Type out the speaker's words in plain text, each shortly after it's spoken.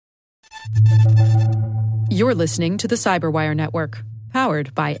You're listening to the Cyberwire Network,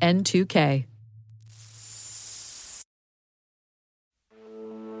 powered by N2K.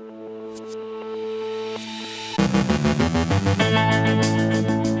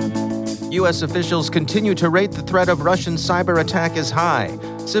 U.S. officials continue to rate the threat of Russian cyber attack as high.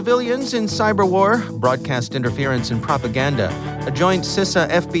 Civilians in cyber war, broadcast interference and propaganda, a joint CISA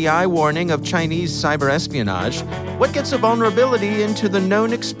FBI warning of Chinese cyber espionage. What gets a vulnerability into the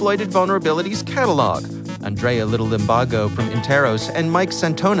Known Exploited Vulnerabilities catalog? Andrea Little-Limbago from Interos and Mike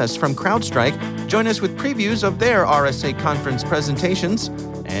Santonas from CrowdStrike join us with previews of their RSA conference presentations.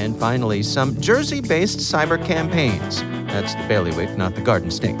 And finally, some Jersey-based cyber campaigns. That's the bailiwick, not the garden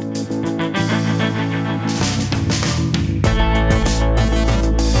snake.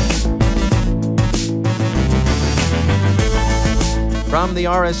 From the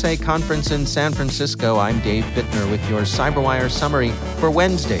RSA conference in San Francisco, I'm Dave Bittner with your CyberWire summary for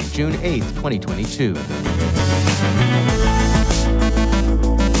Wednesday, June 8th, 2022.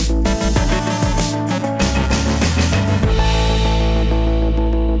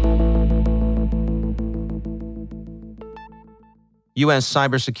 U.S.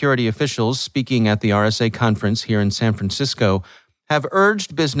 cybersecurity officials speaking at the RSA conference here in San Francisco have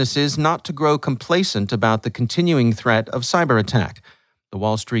urged businesses not to grow complacent about the continuing threat of cyber attack. The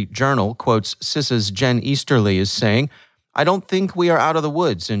Wall Street Journal quotes CISA's Jen Easterly as saying, "I don't think we are out of the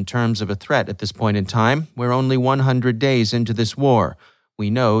woods in terms of a threat at this point in time. We're only 100 days into this war. We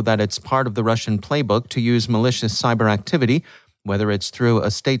know that it's part of the Russian playbook to use malicious cyber activity, whether it's through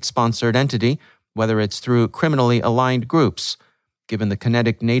a state-sponsored entity, whether it's through criminally aligned groups. Given the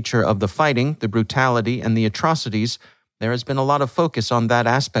kinetic nature of the fighting, the brutality, and the atrocities, there has been a lot of focus on that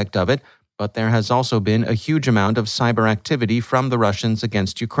aspect of it, but there has also been a huge amount of cyber activity from the Russians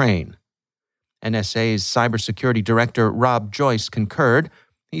against Ukraine." NSA's cybersecurity director Rob Joyce concurred.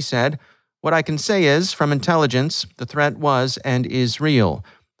 He said, "What I can say is, from intelligence, the threat was and is real.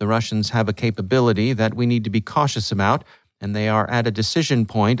 The Russians have a capability that we need to be cautious about, and they are at a decision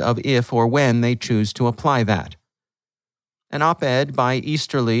point of if or when they choose to apply that." An op-ed by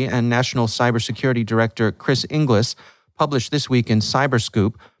Easterly and National Cybersecurity Director Chris Inglis, published this week in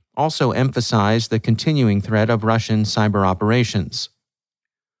Cyberscoop, also emphasized the continuing threat of Russian cyber operations.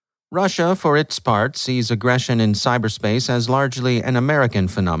 Russia, for its part, sees aggression in cyberspace as largely an American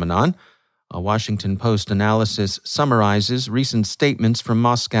phenomenon. A Washington Post analysis summarizes recent statements from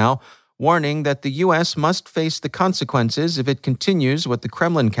Moscow warning that the U.S. must face the consequences if it continues what the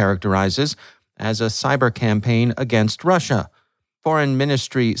Kremlin characterizes as a cyber campaign against Russia. Foreign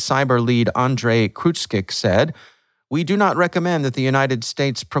Ministry cyber lead Andrei Krutskik said, "We do not recommend that the United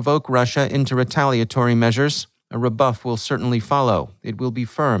States provoke Russia into retaliatory measures. A rebuff will certainly follow. It will be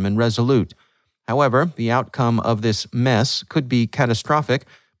firm and resolute. However, the outcome of this mess could be catastrophic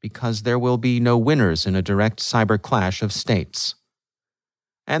because there will be no winners in a direct cyber clash of states."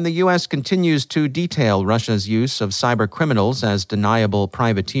 And the U.S. continues to detail Russia's use of cyber criminals as deniable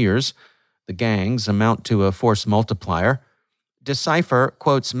privateers. The gangs amount to a force multiplier. Decipher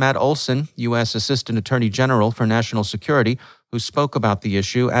quotes Matt Olson, U.S. Assistant Attorney General for National Security, who spoke about the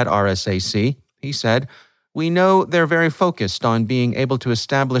issue at RSAC. He said, "We know they're very focused on being able to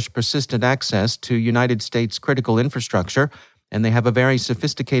establish persistent access to United States critical infrastructure, and they have a very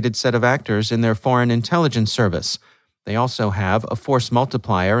sophisticated set of actors in their foreign intelligence service. They also have a force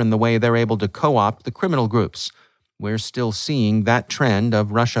multiplier in the way they're able to co-opt the criminal groups. We're still seeing that trend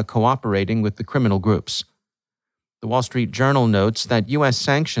of Russia cooperating with the criminal groups." The Wall Street Journal notes that U.S.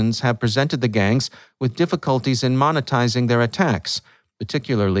 sanctions have presented the gangs with difficulties in monetizing their attacks,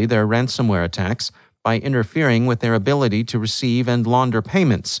 particularly their ransomware attacks, by interfering with their ability to receive and launder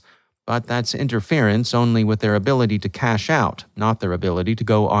payments. But that's interference only with their ability to cash out, not their ability to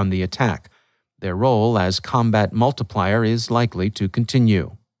go on the attack. Their role as combat multiplier is likely to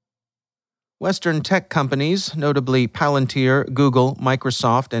continue. Western tech companies, notably Palantir, Google,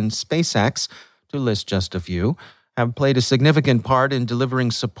 Microsoft, and SpaceX, to list just a few, have played a significant part in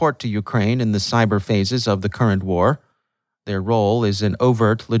delivering support to Ukraine in the cyber phases of the current war. Their role is an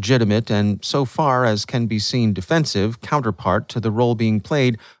overt, legitimate, and so far as can be seen defensive counterpart to the role being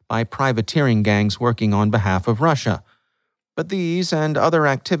played by privateering gangs working on behalf of Russia. But these and other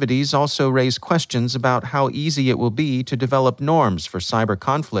activities also raise questions about how easy it will be to develop norms for cyber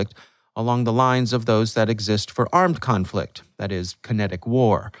conflict along the lines of those that exist for armed conflict, that is, kinetic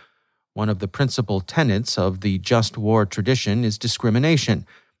war. One of the principal tenets of the just war tradition is discrimination,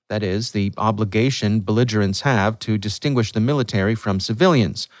 that is, the obligation belligerents have to distinguish the military from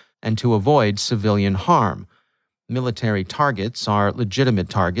civilians and to avoid civilian harm. Military targets are legitimate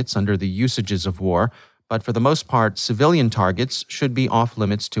targets under the usages of war, but for the most part, civilian targets should be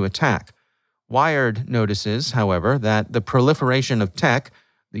off-limits to attack. Wired notices, however, that the proliferation of tech,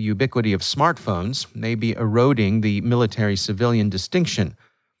 the ubiquity of smartphones, may be eroding the military-civilian distinction.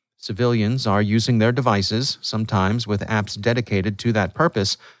 Civilians are using their devices, sometimes with apps dedicated to that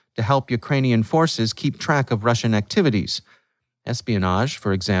purpose, to help Ukrainian forces keep track of Russian activities. Espionage,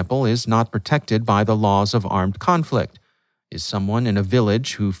 for example, is not protected by the laws of armed conflict. Is someone in a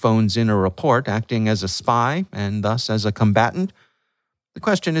village who phones in a report acting as a spy and thus as a combatant? The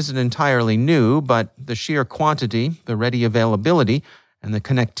question isn't entirely new, but the sheer quantity, the ready availability, and the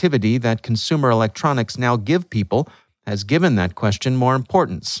connectivity that consumer electronics now give people has given that question more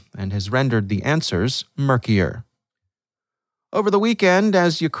importance and has rendered the answers murkier. Over the weekend,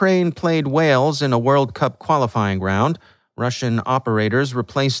 as Ukraine played Wales in a World Cup qualifying round, Russian operators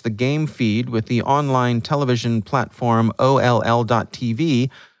replaced the game feed with the online television platform OLL.TV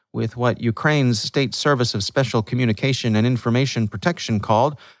with what Ukraine's State Service of Special Communication and Information Protection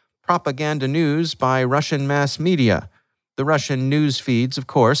called propaganda news by Russian mass media. The Russian news feeds, of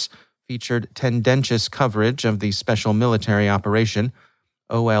course, featured tendentious coverage of the special military operation.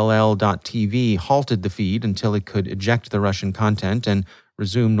 OLL.TV halted the feed until it could eject the Russian content and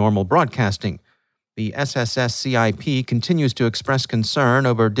resume normal broadcasting. The SSS-CIP continues to express concern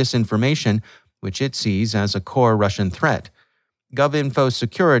over disinformation, which it sees as a core Russian threat. GovInfo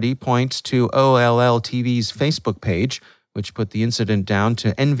Security points to OLL-TV's Facebook page, which put the incident down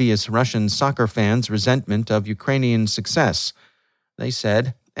to envious Russian soccer fans' resentment of Ukrainian success. They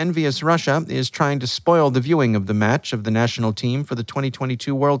said, "Envious Russia is trying to spoil the viewing of the match of the national team for the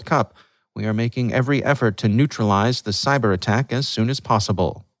 2022 World Cup. We are making every effort to neutralize the cyber attack as soon as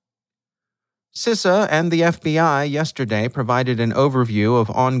possible." CISA and the FBI yesterday provided an overview of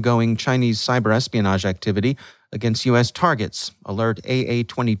ongoing Chinese cyberespionage activity against U.S. targets, Alert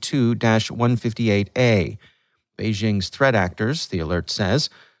AA22-158A. Beijing's threat actors, the alert says,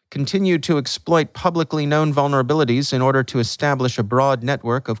 continue to exploit publicly known vulnerabilities in order to establish a broad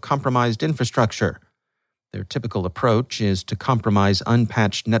network of compromised infrastructure. Their typical approach is to compromise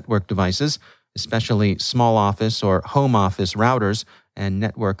unpatched network devices, especially small office or home office routers and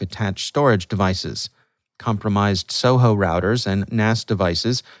network-attached storage devices. Compromised SOHO routers and NAS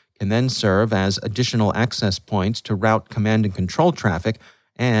devices can then serve as additional access points to route command and control traffic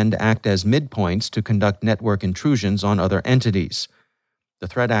and act as midpoints to conduct network intrusions on other entities. The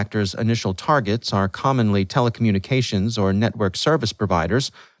threat actors' initial targets are commonly telecommunications or network service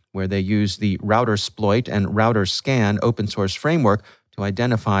providers, where they use the RouterSploit and RouterScan open-source framework to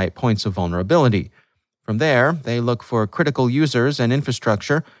identify points of vulnerability. From there, they look for critical users and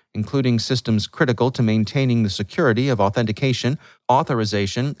infrastructure, including systems critical to maintaining the security of authentication,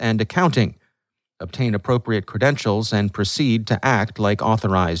 authorization, and accounting. Obtain appropriate credentials and proceed to act like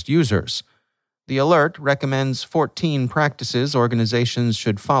authorized users. The alert recommends 14 practices organizations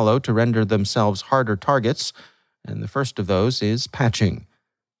should follow to render themselves harder targets, and the first of those is patching.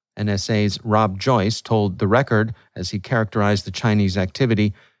 NSA's Rob Joyce told The Record, as he characterized the Chinese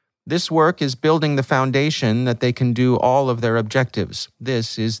activity, "This work is building the foundation that they can do all of their objectives.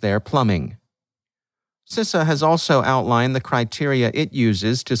 This is their plumbing." CISA has also outlined the criteria it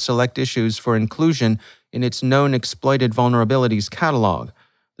uses to select issues for inclusion in its Known Exploited Vulnerabilities catalog.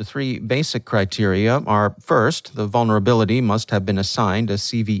 The three basic criteria are, first, the vulnerability must have been assigned a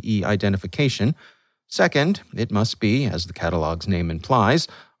CVE identification. Second, it must be, as the catalog's name implies,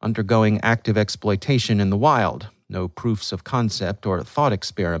 undergoing active exploitation in the wild. No proofs of concept or thought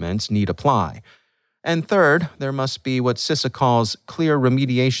experiments need apply. And third, there must be what CISA calls clear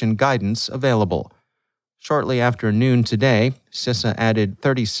remediation guidance available. Shortly after noon today, CISA added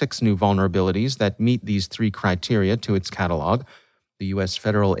 36 new vulnerabilities that meet these three criteria to its catalog. The U.S.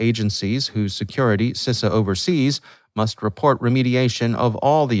 federal agencies whose security CISA oversees must report remediation of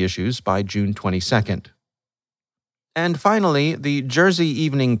all the issues by June 22nd. And finally, the Jersey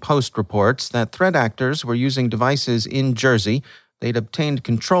Evening Post reports that threat actors were using devices in Jersey they'd obtained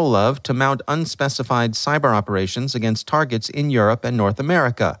control of to mount unspecified cyber operations against targets in Europe and North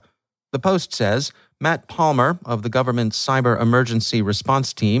America. The Post says Matt Palmer of the government's Cyber Emergency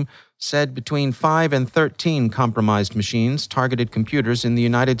Response Team said between 5 and 13 compromised machines targeted computers in the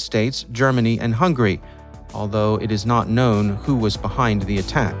United States, Germany, and Hungary, although it is not known who was behind the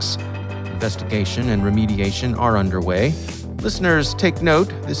attacks. Investigation and remediation are underway. Listeners, take note,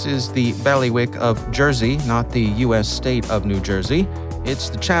 this is the bailiwick of Jersey, not the U.S. state of New Jersey. It's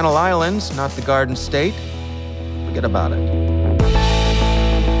the Channel Islands, not the Garden State. Forget about it.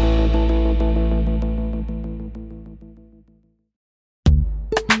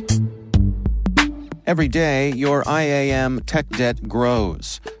 Every day, your IAM tech debt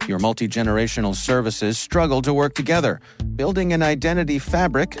grows. Your multi-generational services struggle to work together. Building an identity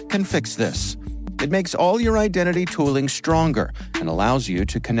fabric can fix this. It makes all your identity tooling stronger and allows you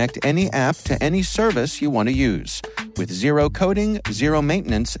to connect any app to any service you want to use, with zero coding, zero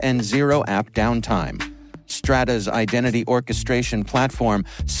maintenance, and zero app downtime. Strata's identity orchestration platform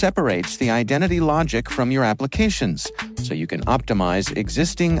separates the identity logic from your applications, so you can optimize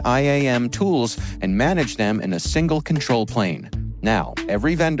existing IAM tools and manage them in a single control plane. Now,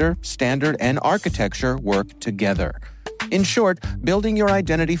 every vendor, standard, and architecture work together. In short, building your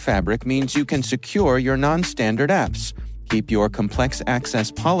identity fabric means you can secure your non-standard apps, keep your complex access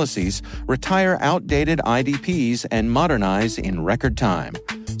policies, retire outdated IDPs, and modernize in record time.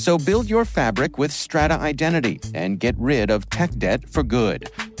 So build your fabric with Strata Identity and get rid of tech debt for good.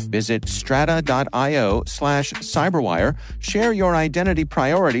 Visit strata.io/cyberwire, share your identity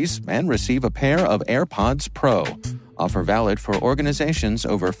priorities, and receive a pair of AirPods Pro. Offer valid for organizations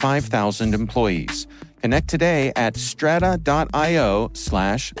over 5,000 employees. Connect today at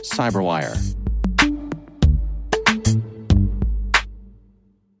strata.io/cyberwire.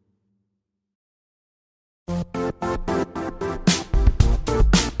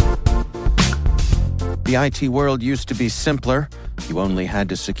 The IT world used to be simpler. You only had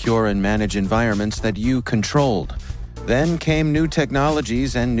to secure and manage environments that you controlled. Then came new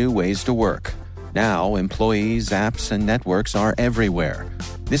technologies and new ways to work. Now, employees, apps, and networks are everywhere.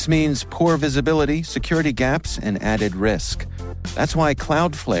 This means poor visibility, security gaps, and added risk. That's why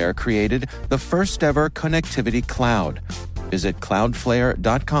Cloudflare created the first-ever connectivity cloud. Visit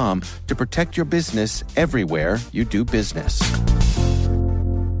cloudflare.com to protect your business everywhere you do business.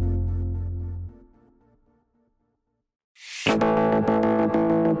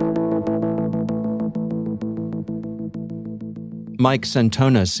 Mike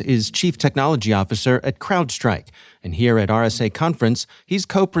Santonas is Chief Technology Officer at CrowdStrike, and here at RSA Conference, he's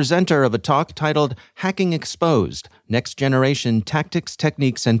co-presenter of a talk titled Hacking Exposed: Next Generation Tactics,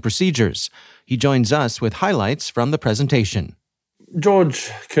 Techniques, and Procedures. He joins us with highlights from the presentation. George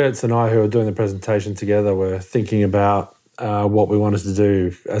Kurtz and I, who are doing the presentation together, were thinking about what we wanted to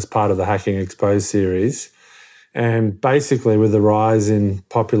do as part of the Hacking Exposed series. And basically, with the rise in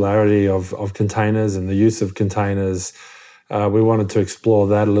popularity of containers and the use of containers, we wanted to explore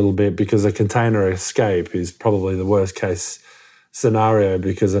that a little bit, because a container escape is probably the worst case scenario,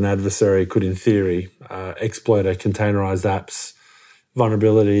 because an adversary could, in theory, exploit a containerized app's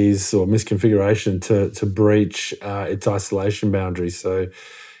vulnerabilities or misconfiguration to breach its isolation boundaries. So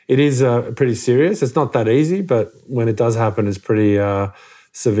it is pretty serious. It's not that easy, but when it does happen, it's pretty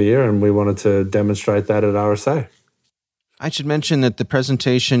severe, and we wanted to demonstrate that at RSA. I should mention that the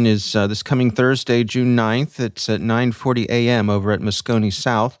presentation is this coming Thursday, June 9th. It's at 9:40 a.m. over at Moscone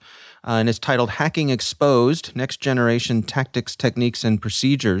South, and it's titled Hacking Exposed: Next Generation Tactics, Techniques, and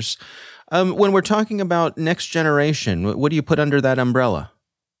Procedures. When we're talking about next generation, what do you put under that umbrella?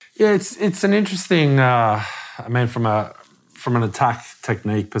 Yeah, it's an interesting, from an attack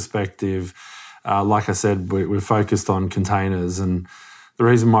technique perspective, like I said, we're focused on containers, and the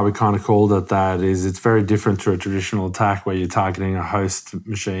reason why we kind of called it that is it's very different to a traditional attack where you're targeting a host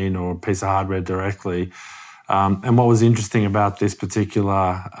machine or a piece of hardware directly. And what was interesting about this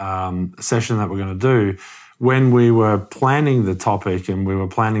particular session that we're going to do, when we were planning the topic and we were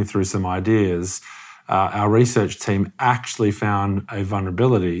planning through some ideas, our research team actually found a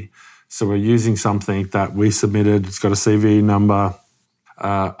vulnerability. So we're using something that we submitted. It's got a CV number,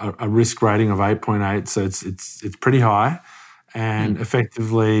 a risk rating of 8.8, so it's pretty high. And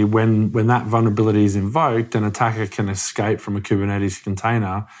effectively, when that vulnerability is invoked, an attacker can escape from a Kubernetes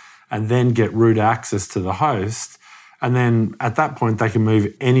container and then get root access to the host. And then at that point, they can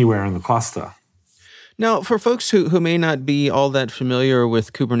move anywhere in the cluster. Now, for folks who may not be all that familiar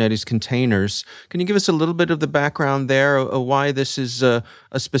with Kubernetes containers, can you give us a little bit of the background there of why this is a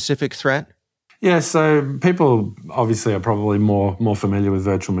specific threat? Yeah, so people obviously are probably more familiar with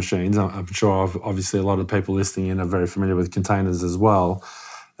virtual machines. I'm sure obviously a lot of people listening in are very familiar with containers as well.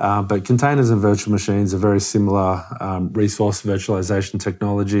 But containers and virtual machines are very similar resource virtualization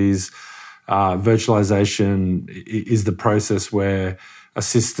technologies. Virtualization is the process where a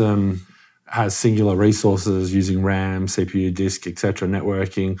system has singular resources using RAM, CPU, disk, etc.,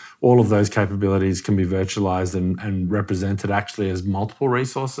 networking. All of those capabilities can be virtualized and represented actually as multiple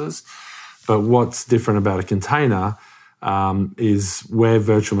resources. But what's different about a container is where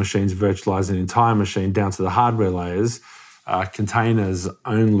virtual machines virtualize an entire machine down to the hardware layers. Containers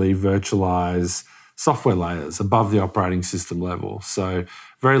only virtualize software layers above the operating system level. So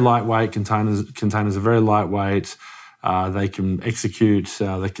very lightweight containers are very lightweight. They can execute.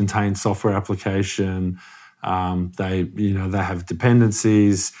 They contain software application. They have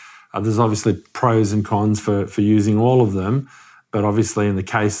dependencies. There's obviously pros and cons for using all of them, but obviously in the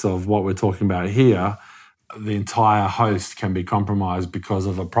case of what we're talking about here, the entire host can be compromised because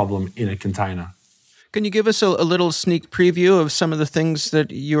of a problem in a container. Can you give us a little sneak preview of some of the things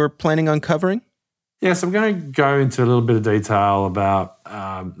that you're planning on covering? Yes, I'm going to go into a little bit of detail about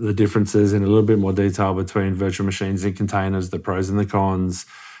the differences in a little bit more detail between virtual machines and containers, the pros and the cons.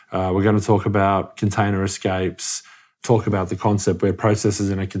 We're going to talk about container escapes, talk about the concept where processes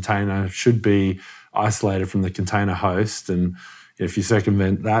in a container should be isolated from the container host. And if you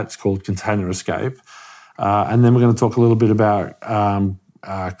circumvent that, it's called container escape. And then we're going to talk a little bit about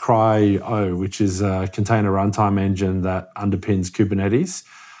CRI-O, which is a container runtime engine that underpins Kubernetes.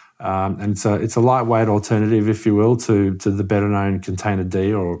 And it's a lightweight alternative, if you will, to the better-known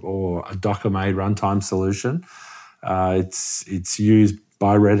Containerd or a Docker-made runtime solution. It's used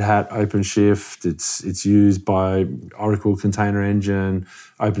by Red Hat OpenShift. It's used by Oracle Container Engine.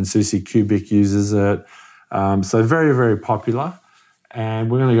 OpenSUSE Cubic uses it. So very, very popular.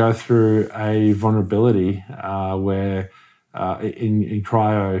 And we're going to go through a vulnerability where in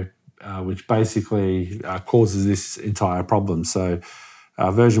CRI-O, which basically causes this entire problem. So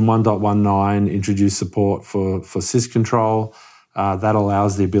version 1.19 introduced support for syscontrol. That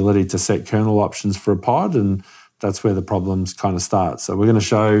allows the ability to set kernel options for a pod, and that's where the problems kind of start. So we're going to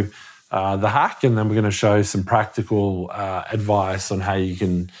show the hack, and then we're going to show some practical advice on how you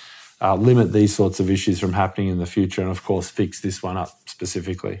can limit these sorts of issues from happening in the future, and of course fix this one up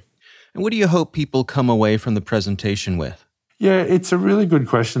specifically. And what do you hope people come away from the presentation with? Yeah, it's a really good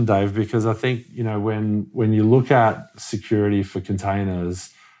question, Dave, because I think, when you look at security for containers,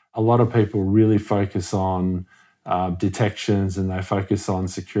 a lot of people really focus on detections and they focus on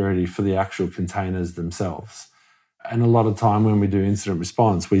security for the actual containers themselves. And a lot of time when we do incident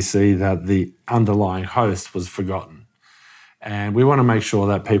response, we see that the underlying host was forgotten. And we want to make sure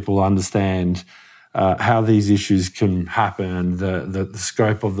that people understand how these issues can happen, the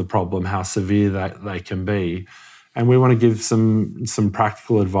scope of the problem, how severe they can be. And we want to give some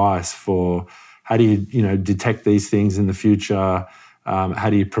practical advice for how do you detect these things in the future, how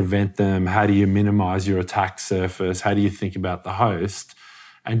do you prevent them, how do you minimize your attack surface, how do you think about the host,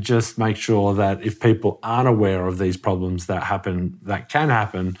 and just make sure that if people aren't aware of these problems that can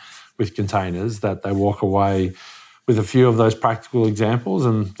happen with containers, that they walk away with a few of those practical examples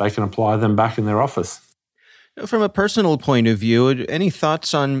and they can apply them back in their office. From a personal point of view, any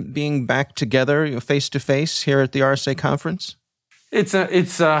thoughts on being back together face-to-face here at the RSA conference? It's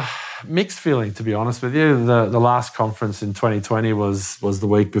a mixed feeling, to be honest with you. The last conference in 2020 was the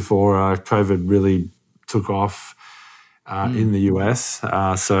week before COVID really took off in the US.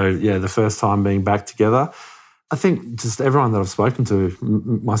 The first time being back together. I think just everyone that I've spoken to,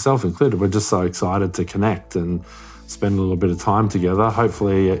 myself included, we're just so excited to connect and spend a little bit of time together.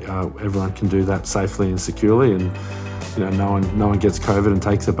 Hopefully everyone can do that safely and securely, and no one gets COVID and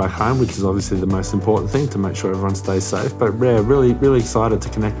takes it back home, which is obviously the most important thing, to make sure everyone stays safe. But yeah, really, really excited to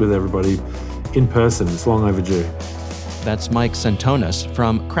connect with everybody in person. It's long overdue. That's Mike Santonis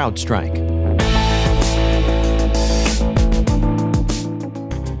from CrowdStrike.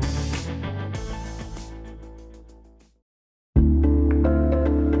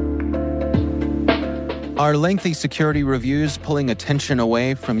 Are lengthy security reviews pulling attention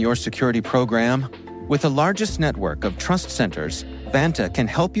away from your security program? With the largest network of trust centers, Vanta can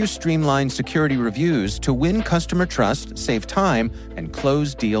help you streamline security reviews to win customer trust, save time, and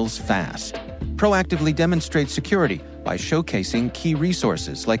close deals fast. Proactively demonstrate security by showcasing key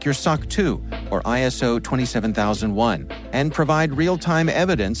resources like your SOC 2 or ISO 27001, and provide real-time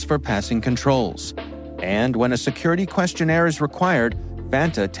evidence for passing controls. And when a security questionnaire is required,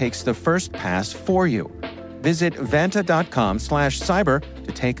 Vanta takes the first pass for you. Visit vanta.com/cyber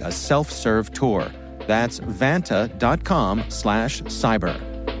to take a self-serve tour. That's vanta.com/cyber.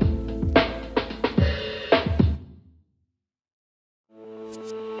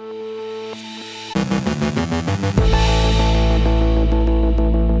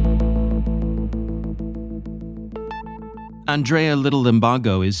 Andrea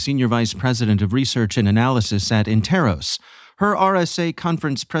Little-Limbago is Senior Vice President of Research and Analysis at Interos. Her RSA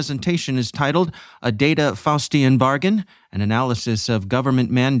conference presentation is titled A Data Faustian Bargain, an analysis of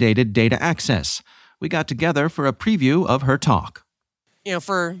government-mandated data access. We got together for a preview of her talk.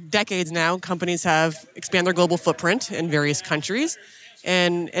 For decades now, companies have expanded their global footprint in various countries.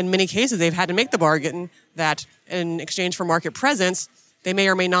 And in many cases, they've had to make the bargain that in exchange for market presence, they may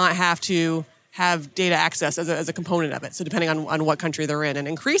or may not have to have data access as a component of it. So depending on what country they're in. And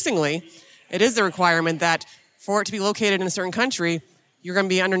increasingly, it is the requirement that for it to be located in a certain country, you're going to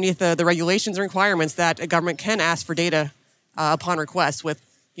be underneath the regulations and requirements that a government can ask for data upon request with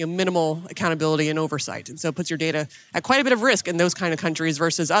minimal accountability and oversight. And so it puts your data at quite a bit of risk in those kind of countries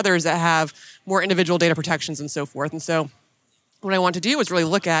versus others that have more individual data protections and so forth. And so what I want to do is really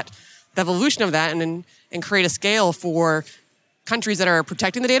look at the evolution of that and create a scale for countries that are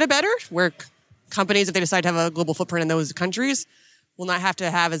protecting the data better, where companies, if they decide to have a global footprint in those countries, will not have to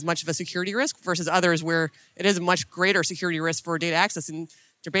have as much of a security risk versus others where it is a much greater security risk for data access. And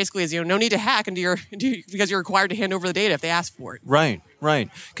there basically is no need to hack because you're required to hand over the data if they ask for it. Right.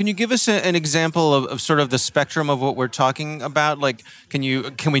 Can you give us an example of sort of the spectrum of what we're talking about? Like, can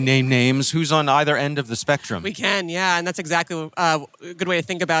we name names? Who's on either end of the spectrum? We can, yeah, and that's exactly a good way to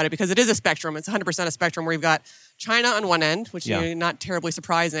think about it because it is a spectrum. It's 100% a spectrum where you've got China on one end, which is not terribly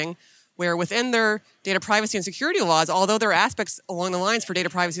surprising, where within their data privacy and security laws, although there are aspects along the lines for data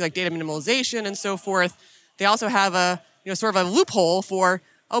privacy like data minimalization and so forth, they also have a sort of a loophole for,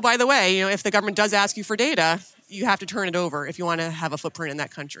 oh, by the way, if the government does ask you for data, you have to turn it over if you want to have a footprint in that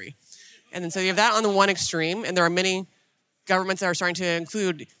country. And then so you have that on the one extreme, and there are many governments that are starting to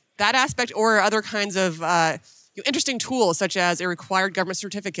include that aspect or other kinds of interesting tools, such as a required government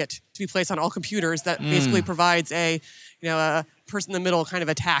certificate to be placed on all computers that basically provides a person in the middle kind of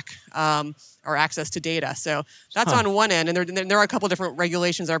attack or access to data. So that's on one end, and there are a couple different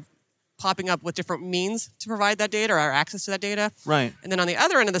regulations that are popping up with different means to provide that data or our access to that data. Right. And then on the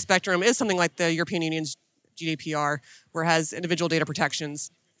other end of the spectrum is something like the European Union's GDPR, where it has individual data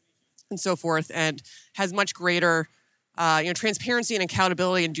protections and so forth, and has much greater transparency and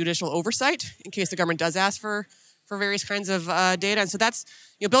accountability and judicial oversight in case the government does ask for various kinds of data. And so that's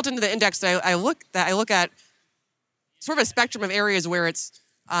built into the index that I look at sort of a spectrum of areas where it's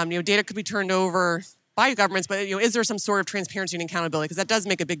data could be turned over by governments, but is there some sort of transparency and accountability? Because that does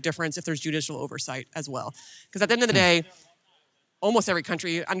make a big difference if there's judicial oversight as well. Because at the end of the day, almost every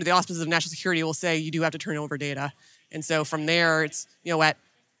country under the auspices of national security will say you do have to turn over data. And so from there, it's at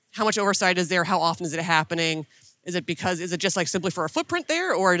how much oversight is there? How often is it happening? Is it just like simply for a footprint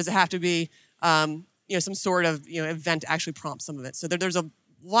there, or does it have to be some sort of event to actually prompt some of it? So there's a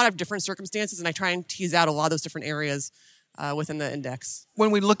lot of different circumstances, and I try and tease out a lot of those different areas within the index. When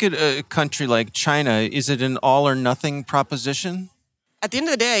we look at a country like China, is it an all or nothing proposition? At the end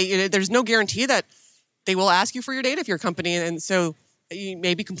of the day, there's no guarantee that they will ask you for your data if you're a company, and so you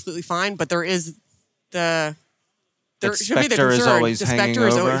may be completely fine, but there is there should be the concern. Is always the hanging specter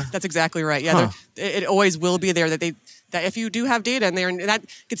over? Is that's exactly right. Yeah, it always will be there that if you do have data in there, and that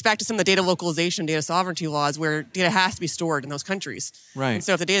gets back to some of the data localization, data sovereignty laws, where data has to be stored in those countries. Right. And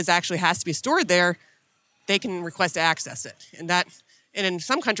so if the data actually has to be stored there, they can request to access it. And in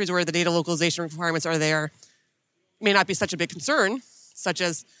some countries where the data localization requirements are there, may not be such a big concern, such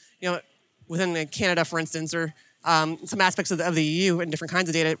as within Canada, for instance, or some aspects of the EU and different kinds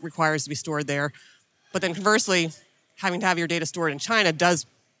of data requires to be stored there. But then conversely, having to have your data stored in China does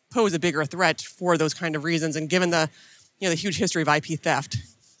pose a bigger threat for those kind of reasons. And given the huge history of IP theft,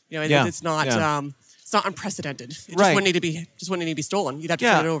 it's not unprecedented. It just wouldn't need to be stolen. You'd have to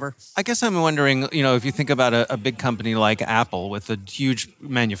turn it over. I guess I'm wondering, if you think about a big company like Apple with the huge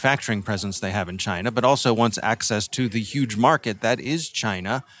manufacturing presence they have in China, but also wants access to the huge market that is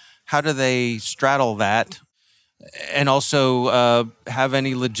China, how do they straddle that and also have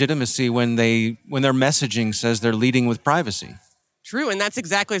any legitimacy when their messaging says they're leading with privacy? True, and that's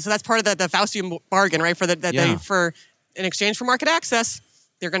part of the Faustian bargain, right? For in exchange for market access,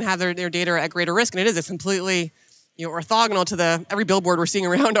 they're going to have their data at greater risk, and it's completely orthogonal to every billboard we're seeing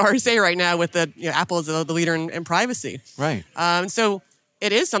around RSA right now with Apple as the leader in privacy. Right. So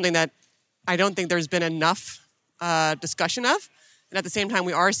it is something that I don't think there's been enough discussion of, and at the same time,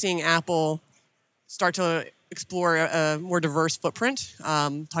 we are seeing Apple start to explore a more diverse footprint,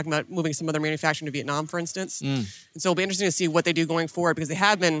 talking about moving some of their manufacturing to Vietnam, for instance. And so it'll be interesting to see what they do going forward, because they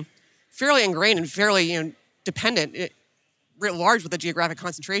have been fairly ingrained and fairly dependent, writ large, with the geographic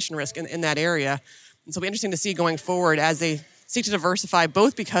concentration risk in that area. And so it'll be interesting to see going forward as they seek to diversify,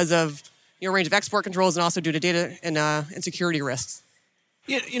 both because of range of export controls and also due to data and security risks.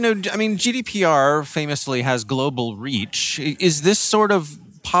 Yeah, GDPR famously has global reach. Is this sort of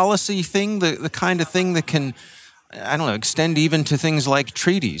policy thing the kind of thing that can, extend even to things like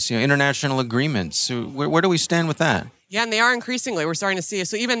treaties, international agreements? Where do we stand with that? Yeah, and they are increasingly. We're starting to see it.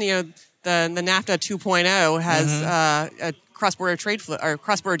 So even the NAFTA 2.0 has a cross-border trade flow or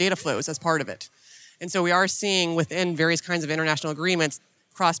cross-border data flows as part of it. And so we are seeing within various kinds of international agreements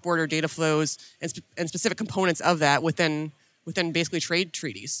cross-border data flows and specific components of that within basically trade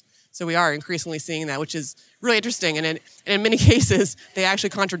treaties. So we are increasingly seeing that, which is really interesting. And in many cases, they actually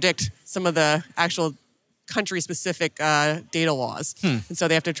contradict some of the actual country-specific data laws. And so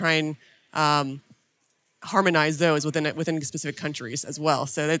they have to try and harmonize those within specific countries as well.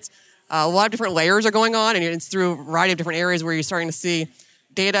 So that's a lot of different layers are going on, and it's through a variety of different areas where you're starting to see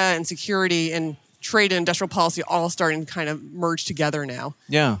data and security and trade and industrial policy all starting to kind of merge together now.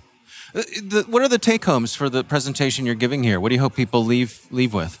 Yeah. What are the take-homes for the presentation you're giving here? What do you hope people leave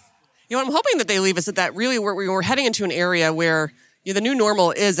with? I'm hoping that they leave us at that really we're heading into an area where the new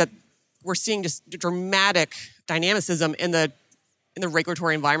normal is that we're seeing just dramatic dynamicism in the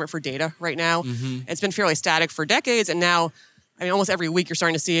regulatory environment for data right now. It's been fairly static for decades, and now, almost every week you're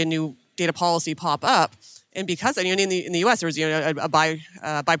starting to see a new data policy pop up. And because in the U.S. there was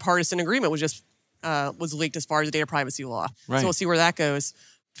a bipartisan agreement was leaked as far as the data privacy law. Right. So we'll see where that goes.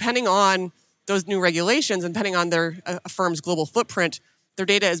 Depending on those new regulations and depending on a firm's global footprint, their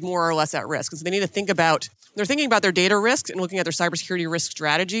data is more or less at risk. And so they need to think about, when they're thinking about their data risks and looking at their cybersecurity risk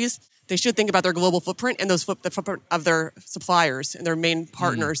strategies, they should think about their global footprint and the footprint of their suppliers and their main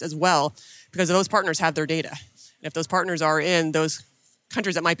partners as well, because those partners have their data. And if those partners are in those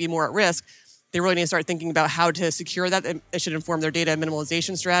countries that might be more at risk, they really need to start thinking about how to secure that. It should inform their data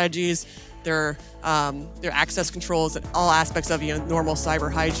minimalization strategies, their access controls, and all aspects of normal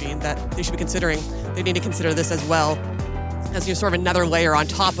cyber hygiene that they should be considering. They need to consider this as well as sort of another layer on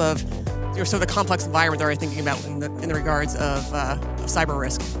top of sort of the complex environment they're already thinking about in the regards of cyber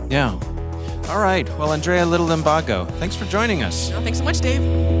risk. Yeah. All right. Well, Andrea Little-Limbago, thanks for joining us. Thanks so much, Dave.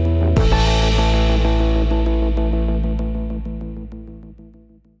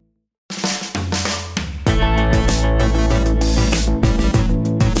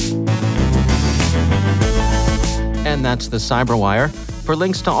 And that's the Cyberwire. For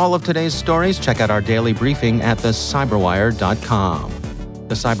links to all of today's stories, check out our daily briefing at thecyberwire.com.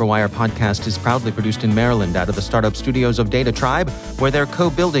 The Cyberwire podcast is proudly produced in Maryland out of the startup studios of Data Tribe, where they're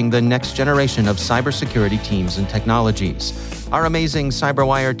co-building the next generation of cybersecurity teams and technologies. Our amazing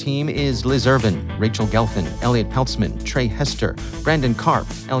Cyberwire team is Liz Irvin, Rachel Gelfin, Elliot Peltzman, Trey Hester, Brandon Karp,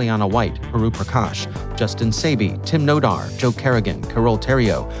 Eliana White, Haru Prakash, Justin Sabi, Tim Nodar, Joe Kerrigan, Carol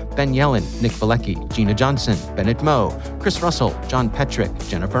Terrio, Ben Yellen, Nick Valecki, Gina Johnson, Bennett Moe, Chris Russell, John Petrick,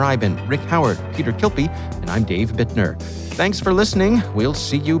 Jennifer Iben, Rick Howard, Peter Kilpie, and I'm Dave Bittner. Thanks for listening. We'll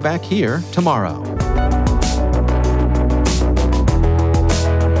see you back here tomorrow.